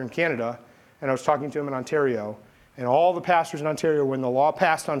pastor in Canada, and I was talking to him in Ontario, and all the pastors in Ontario, when the law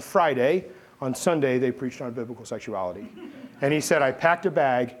passed on Friday, on Sunday, they preached on biblical sexuality. And he said, I packed a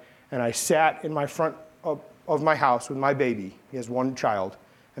bag, and I sat in my front of my house with my baby. He has one child,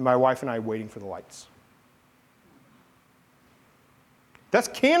 and my wife and I waiting for the lights. That's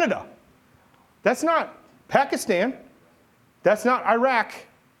Canada. That's not Pakistan. That's not Iraq.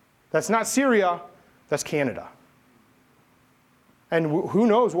 That's not Syria. That's Canada. And who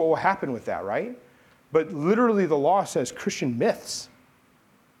knows what will happen with that, right? But literally the law says Christian myths.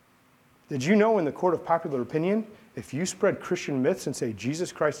 Did you know in the court of popular opinion, if you spread Christian myths and say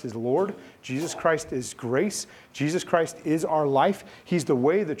Jesus Christ is Lord, Jesus Christ is grace, Jesus Christ is our life, he's the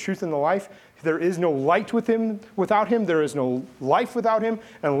way, the truth, and the life, there is no light without him, there is no life without him,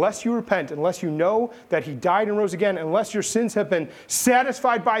 unless you repent, unless you know that he died and rose again, unless your sins have been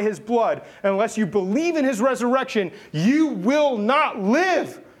satisfied by his blood, unless you believe in his resurrection, you will not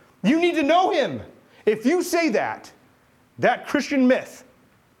live. You need to know him. If you say that Christian myth,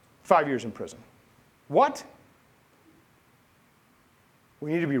 5 years in prison. What?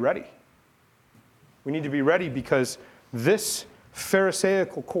 We need to be ready. We need to be ready because this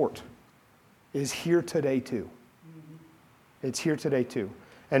Pharisaical court is here today too. It's here today too.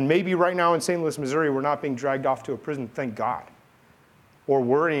 And maybe right now in St. Louis, Missouri, we're not being dragged off to a prison, thank God. Or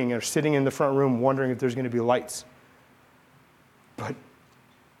worrying or sitting in the front room wondering if there's going to be lights. But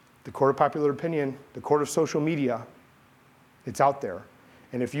the court of popular opinion, the court of social media, it's out there.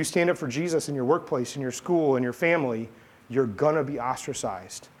 And if you stand up for Jesus in your workplace, in your school, in your family, you're going to be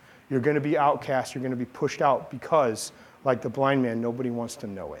ostracized. You're going to be outcast. You're going to be pushed out because, like the blind man, nobody wants to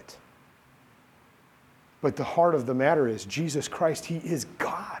know it. But the heart of the matter is Jesus Christ, he is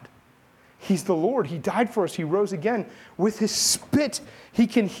God. He's the Lord. He died for us. He rose again. With his spit, he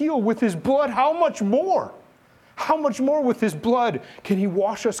can heal. With his blood, how much more? How much more with his blood can he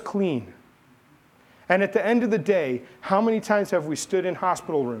wash us clean? And at the end of the day, how many times have we stood in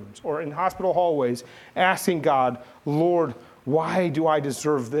hospital rooms or in hospital hallways asking God, Lord, why do I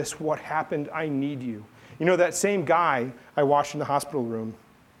deserve this? What happened? I need you. You know, that same guy I watched in the hospital room,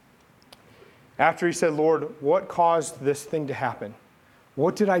 after he said, Lord, what caused this thing to happen?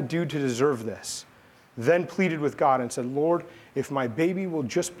 What did I do to deserve this? Then pleaded with God and said, Lord, if my baby will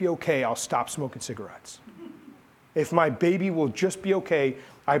just be okay, I'll stop smoking cigarettes. If my baby will just be okay,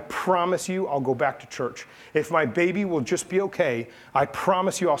 I promise you I'll go back to church. If my baby will just be okay, I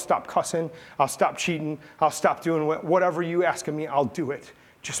promise you I'll stop cussing, I'll stop cheating, I'll stop doing whatever you ask of me, I'll do it.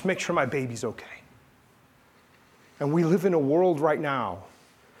 Just make sure my baby's okay. And we live in a world right now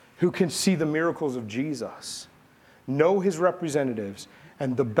who can see the miracles of Jesus, know his representatives,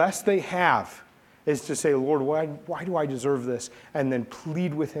 and the best they have is to say, Lord, why do I deserve this? And then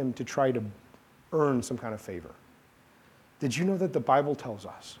plead with him to try to earn some kind of favor. Did you know that the Bible tells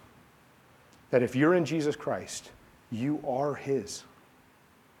us that if you're in Jesus Christ, you are his?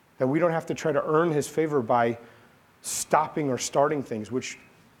 That we don't have to try to earn his favor by stopping or starting things, which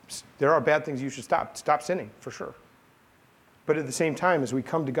there are bad things you should stop. Stop sinning, for sure. But at the same time, as we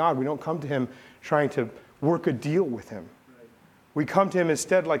come to God, we don't come to him trying to work a deal with him. Right. We come to him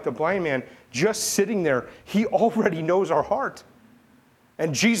instead like the blind man, just sitting there. He already knows our heart.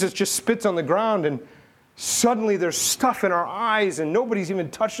 And Jesus just spits on the ground and suddenly there's stuff in our eyes and nobody's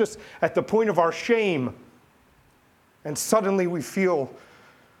even touched us at the point of our shame. And suddenly we feel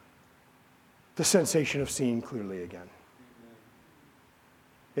the sensation of seeing clearly again.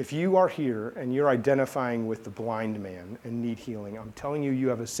 If you are here and you're identifying with the blind man and need healing, I'm telling you, you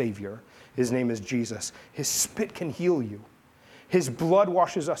have a Savior. His name is Jesus. His spit can heal you. His blood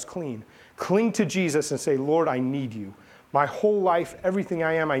washes us clean. Cling to Jesus and say, Lord, I need you. My whole life, everything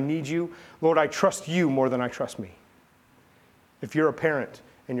I am, I need you. Lord, I trust you more than I trust me. If you're a parent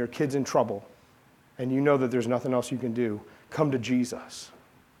and your kid's in trouble and you know that there's nothing else you can do, come to Jesus.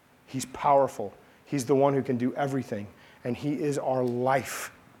 He's powerful. He's the one who can do everything, and he is our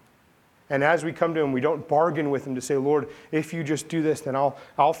life. And as we come to him, we don't bargain with him to say, Lord, if you just do this, then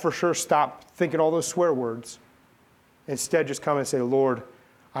I'll for sure stop thinking all those swear words. Instead, just come and say, Lord,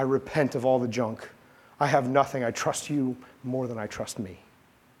 I repent of all the junk. I have nothing. I trust you more than I trust me.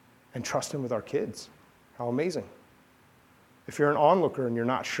 And trust him with our kids. How amazing. If you're an onlooker and you're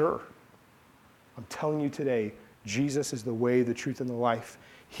not sure, I'm telling you today, Jesus is the way, the truth, and the life.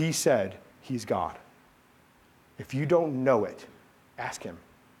 He said he's God. If you don't know it, ask him.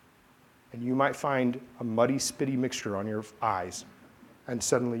 And you might find a muddy, spitty mixture on your eyes, and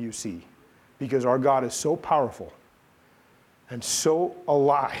suddenly you see. Because our God is so powerful and so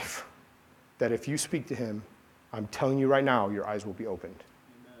alive that if you speak to him, I'm telling you right now, your eyes will be opened.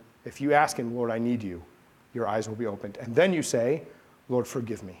 Amen. If you ask him, Lord, I need you, your eyes will be opened. And then you say, Lord,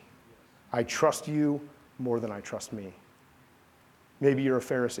 forgive me. I trust you more than I trust me. Maybe you're a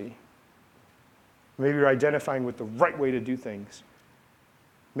Pharisee. Maybe you're identifying with the right way to do things.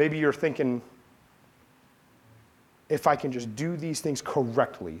 Maybe you're thinking, if I can just do these things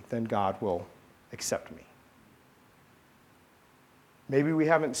correctly, then God will accept me. Maybe we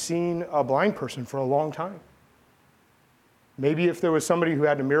haven't seen a blind person for a long time. Maybe if there was somebody who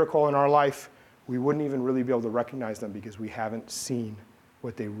had a miracle in our life, we wouldn't even really be able to recognize them because we haven't seen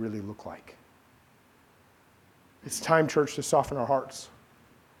what they really look like. It's time, church, to soften our hearts.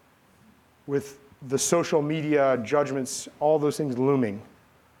 With the social media judgments, all those things looming,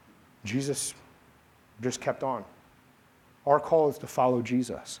 Jesus just kept on. Our call is to follow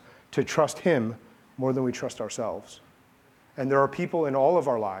Jesus, to trust him more than we trust ourselves. And there are people in all of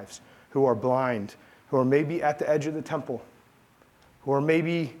our lives who are blind, who are maybe at the edge of the temple, who are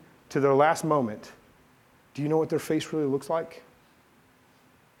maybe to their last moment. Do you know what their face really looks like?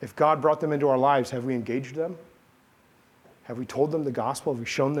 If God brought them into our lives, have we engaged them? Have we told them the gospel? Have we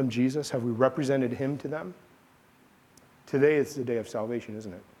shown them Jesus? Have we represented him to them? Today is the day of salvation,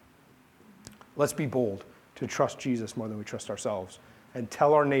 isn't it? Let's be bold to trust Jesus more than we trust ourselves and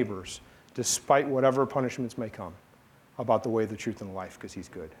tell our neighbors, despite whatever punishments may come, about the way, the truth, and the life, because he's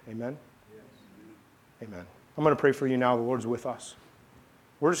good. Amen? Yes. Amen. I'm going to pray for you now. The Lord's with us.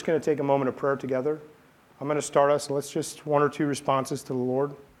 We're just going to take a moment of prayer together. I'm going to start us. Let's just one or two responses to the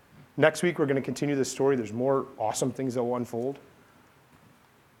Lord. Next week, we're going to continue this story. There's more awesome things that will unfold.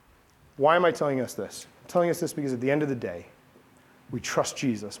 Why am I telling us this? I'm telling us this because at the end of the day, we trust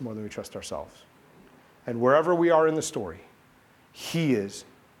Jesus more than we trust ourselves. And wherever we are in the story, he is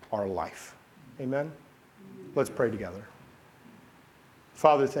our life. Amen? Let's pray together.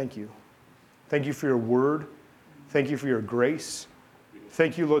 Father, thank you. Thank you for your word. Thank you for your grace.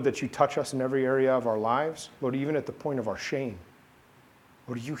 Thank you, Lord, that you touch us in every area of our lives. Lord, even at the point of our shame.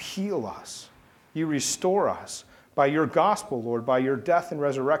 Lord, you heal us. You restore us. By your gospel, Lord, by your death and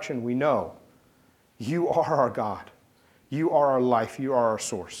resurrection, we know you are our God. You are our life. You are our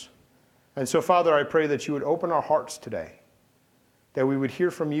source. And so, Father, I pray that you would open our hearts today, that we would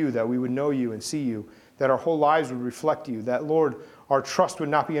hear from you, that we would know you and see you, that our whole lives would reflect you, that, Lord, our trust would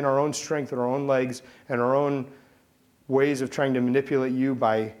not be in our own strength or our own legs and our own ways of trying to manipulate you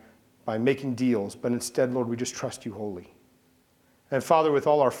by making deals, but instead, Lord, we just trust you wholly. And Father, with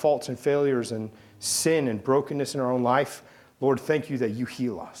all our faults and failures and sin and brokenness in our own life, Lord, thank you that you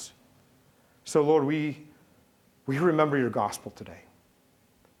heal us. So, Lord, we remember your gospel today,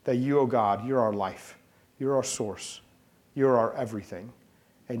 that you, oh God, you're our life, you're our source, you're our everything,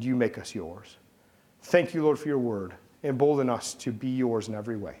 and you make us yours. Thank you, Lord, for your word. Embolden us to be yours in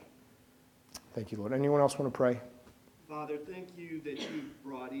every way. Thank you, Lord. Anyone else want to pray? Father, thank you that you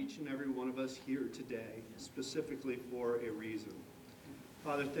brought each and every one of us here today, specifically for a reason.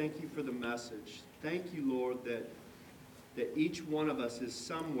 Father, thank you for the message. Thank you, Lord, that each one of us is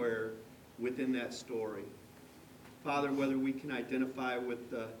somewhere within that story. Father, whether we can identify with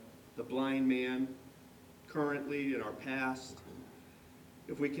the blind man currently in our past,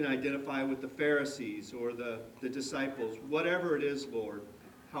 if we can identify with the Pharisees or the disciples, whatever it is, Lord,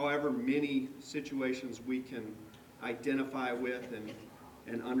 however many situations we can identify with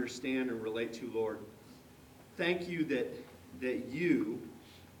and understand and relate to, Lord, thank you that you,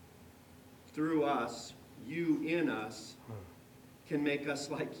 through us, you in us, can make us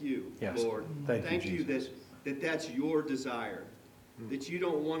like you, Yes. Lord. Thank you, Jesus. that that's your desire, that you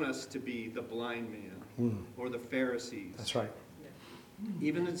don't want us to be the blind man or the Pharisees. That's right.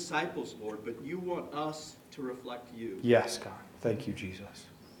 Even the disciples, Lord, but you want us to reflect you. Yes, God. Thank you, Jesus.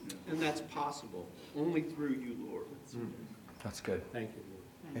 And that's possible only through you, Lord. That's good. Thank you,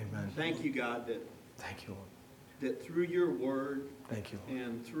 Lord. Amen. Thank you, God, Thank you, Lord. that through your word Thank you, Lord.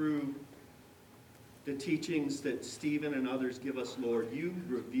 and through the teachings that Stephen and others give us, Lord, you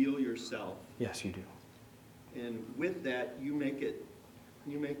reveal yourself. Yes, you do. And with that, you make it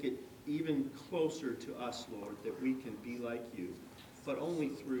even closer to us, Lord, that we can be like you, but only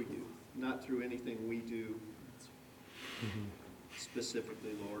through you, not through anything we do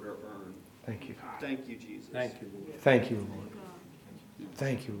specifically, Lord, or earn. Thank you, God. Thank you, Jesus. Thank you, Lord. Thank you, Lord.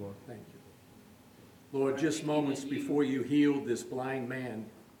 Thank you, Lord. Thank you. Lord, just moments before you healed this blind man,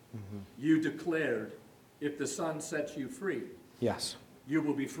 you declared, if the Son sets you free, Yes. you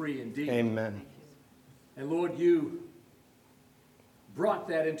will be free indeed. Amen. And Lord, you brought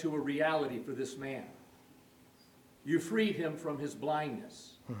that into a reality for this man. You freed him from his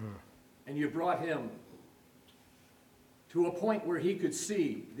blindness. And you brought him to a point where he could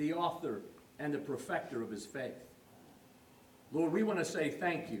see the author and the perfecter of his faith. Lord, we want to say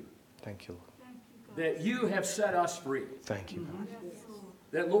thank you Thank you, Lord. that you have set us free. Thank you, God.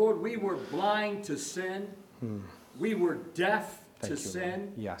 That, Lord, we were blind to sin. We were deaf Thank to you, sin.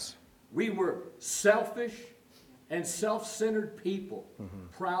 Lord. Yes. We were selfish and self-centered people,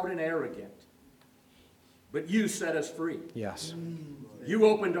 proud and arrogant. But you set us free. Yes. You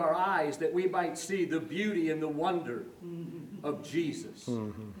opened our eyes that we might see the beauty and the wonder of Jesus.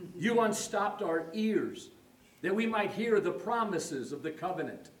 You unstopped our ears that we might hear the promises of the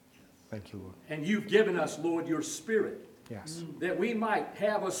covenant. Thank you, Lord. And you've given us, Lord, your Spirit, Yes. that we might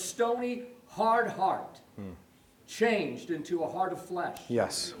have a stony, hard heart changed into a heart of flesh.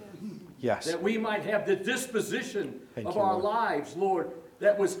 Yes. Yes. That we might have the disposition Thank of you, our Lord. lives, Lord,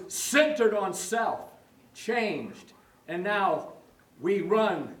 that was centered on self, changed. And now we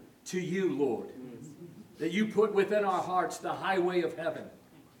run to you, Lord, that you put within our hearts the highway of heaven.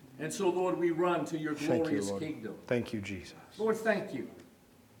 And so, Lord, we run to your Thank you, glorious Lord. kingdom. Thank you, Jesus. Lord, thank you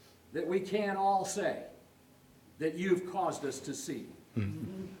that we can all say that you've caused us to see.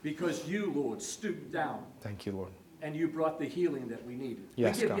 Because you, Lord, stooped down Thank you, Lord. and you brought the healing that we needed.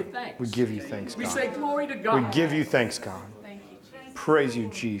 Yes, we give God. you thanks. We give you thanks, We God. say glory to God. We give you thanks, God. Thank you, Jesus. Praise you,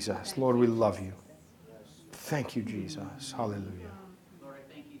 Jesus. Lord, we love you. Thank you, Jesus. Hallelujah. Lord,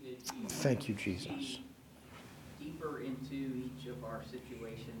 I thank you that you Thank you, Jesus. see deeper into each of our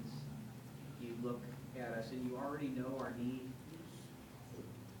situations. You look at us and you already know our need.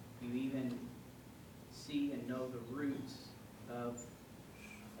 You even see and know the roots of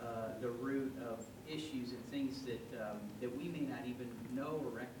issues and things that we may not even know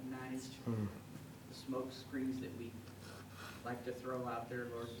or recognize. The smoke screens that we like to throw out there,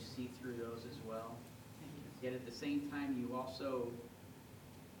 Lord, you see through those as well. Yet at the same time, you also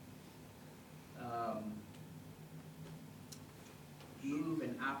move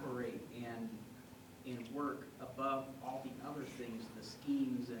and operate and work above all the other things, the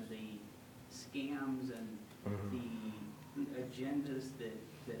schemes and the scams and the agendas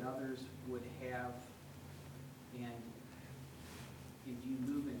that others would have. And you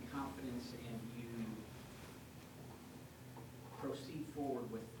move in confidence and you proceed forward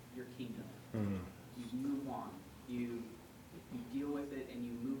with your kingdom. You move on. You deal with it and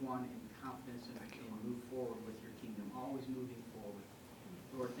you move on in confidence and move forward with your kingdom, always moving forward.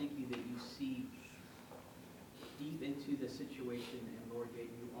 Lord, thank you that you see deep into the situation, and Lord, that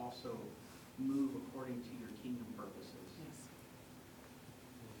you also move according to your kingdom purposes.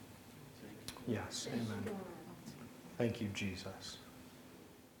 Yes. Amen. Thank you, Jesus.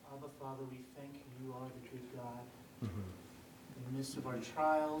 Abba, Father, we thank you. You are the good God. In the midst of our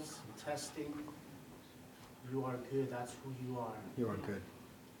trials and testing, you are good. That's who you are. You are good.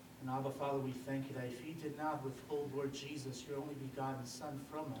 And Abba, Father, we thank you that if you did not withhold, Lord Jesus, your only begotten Son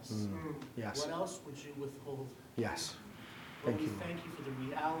from us, Yes. what else would you withhold? Yes. Lord, Thank we you. thank you for the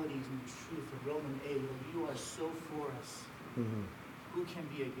realities and the truth of Romans 8. Lord, you are so for us. Who can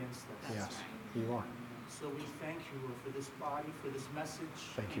be against us? Yes. You are. So we thank you, Lord, for this body, for this message.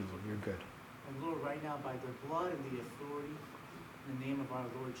 Thank you, Lord. You're good. And Lord, right now, by the blood and the authority, in the name of our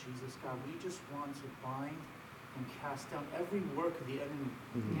Lord Jesus, God, we just want to bind and cast down every work of the enemy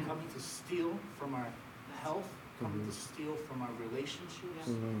coming to steal from our health, coming to steal from our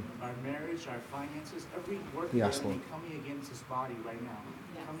relationships, our marriage, our finances, every work of the Yes, enemy Lord. coming against this body right now,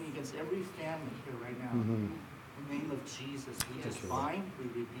 Yes. coming against every family here right now. In the name of Jesus, we just you, Lord. bind, we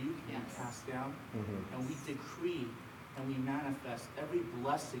rebuke, and Yes. cast down, and we decree and we manifest every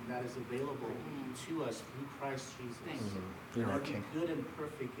blessing that is available to us through Christ Jesus. Thank you. You're our Every King. good and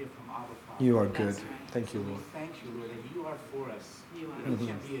perfect gift from Abba Father. You are That's good. right. Thank you, So we Lord. thank you, Lord, that you are for us. You are. Who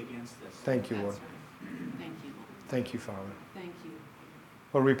can be against us? Thank you, Lord. That's right. Thank you, Lord. Thank you, Father. Thank you.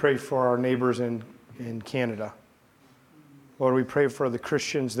 Lord, we pray for our neighbors in Canada. Lord, we pray for the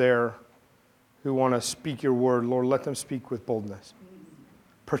Christians there who want to speak your word. Lord, let them speak with boldness.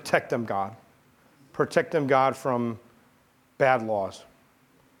 Protect them, God. Protect them, God, from bad laws.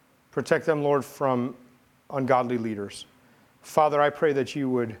 Protect them, Lord, from ungodly leaders. Father, I pray that you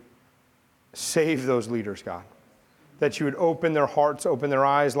would save those leaders, God. That you would open their hearts, open their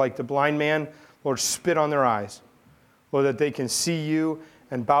eyes like the blind man. Lord, spit on their eyes. Lord, that they can see you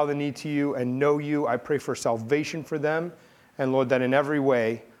and bow the knee to you and know you. I pray for salvation for them. And Lord, that in every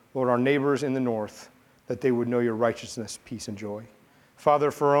way, Lord, our neighbors in the north, that they would know your righteousness, peace, and joy.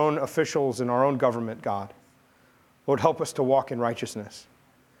 Father, for our own officials in our own government, God, Lord, help us to walk in righteousness.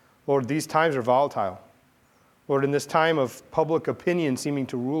 Lord, these times are volatile. Lord, in this time of public opinion seeming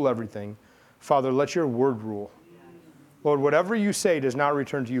to rule everything, Father, let your word rule. Lord, whatever you say does not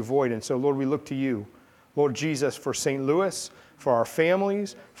return to you void. And so, Lord, we look to you, Lord Jesus, for St. Louis, for our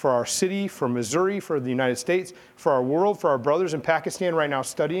families, for our city, for Missouri, for the United States, for our world, for our brothers in Pakistan right now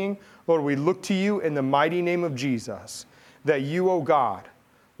studying. Lord, we look to you in the mighty name of Jesus, that you, O God,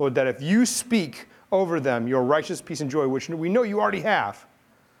 Lord, that if you speak over them your righteous peace and joy, which we know you already have,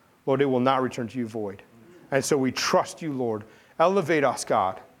 Lord, it will not return to you void. And so we trust you, Lord. Elevate us,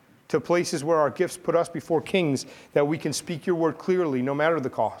 God, to places where our gifts put us before kings, that we can speak your word clearly, no matter the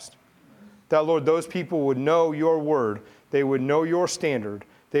cost. That, Lord, those people would know your word. They would know your standard.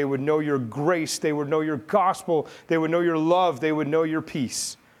 They would know your grace. They would know your gospel. They would know your love. They would know your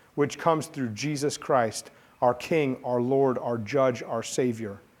peace, which comes through Jesus Christ, our King, our Lord, our Judge, our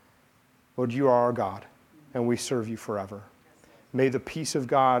Savior. Lord, you are our God, and we serve you forever. May the peace of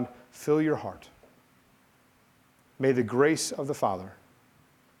God fill your heart. May the grace of the Father,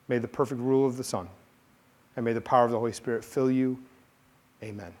 may the perfect rule of the Son, and may the power of the Holy Spirit fill you.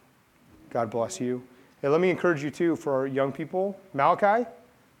 Amen. God bless you. Hey, let me encourage you too, for our young people. Malachi,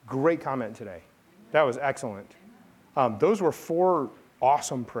 great comment today. That was excellent. Those were 4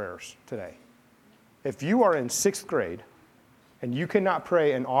 awesome prayers today. If you are in 6th grade and you cannot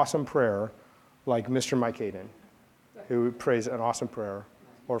pray an awesome prayer like Mr. Mike Hayden, who prays an awesome prayer,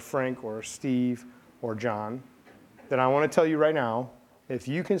 or Frank, or Steve, or John, then I want to tell you right now, if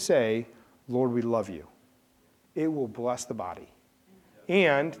you can say, Lord, we love you, it will bless the body.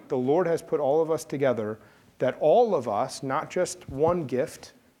 And the Lord has put all of us together, that all of us, not just one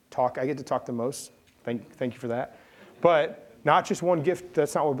gift, I get to talk the most, thank you for that, but not just one gift,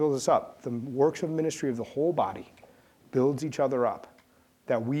 that's not what builds us up. The works of ministry of the whole body builds each other up,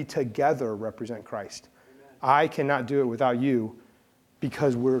 that we together represent Christ. I cannot do it without you,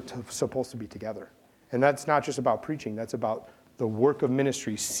 because we're supposed to be together. And that's not just about preaching, that's about the work of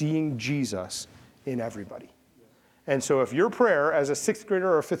ministry, seeing Jesus in everybody. And so if your prayer as a 6th grader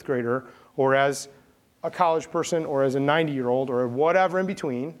or a 5th grader, or as a college person, or as a 90-year-old, or whatever in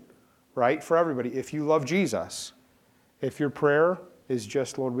between, right, for everybody, if you love Jesus, if your prayer is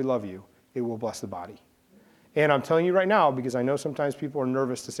just, Lord, we love you, it will bless the body. And I'm telling you right now, because I know sometimes people are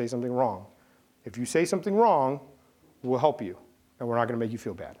nervous to say something wrong. If you say something wrong, we'll help you, and we're not going to make you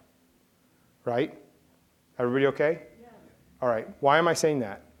feel bad. Right? Everybody okay? Yeah. All right. Why am I saying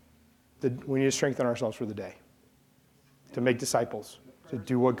that? We need to strengthen ourselves for the day, to make disciples, to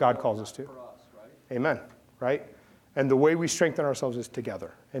do what God calls us to. Amen. Right? And the way we strengthen ourselves is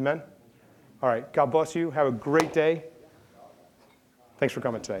together. Amen? All right. God bless you. Have a great day. Thanks for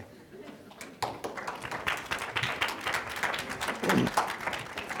coming today.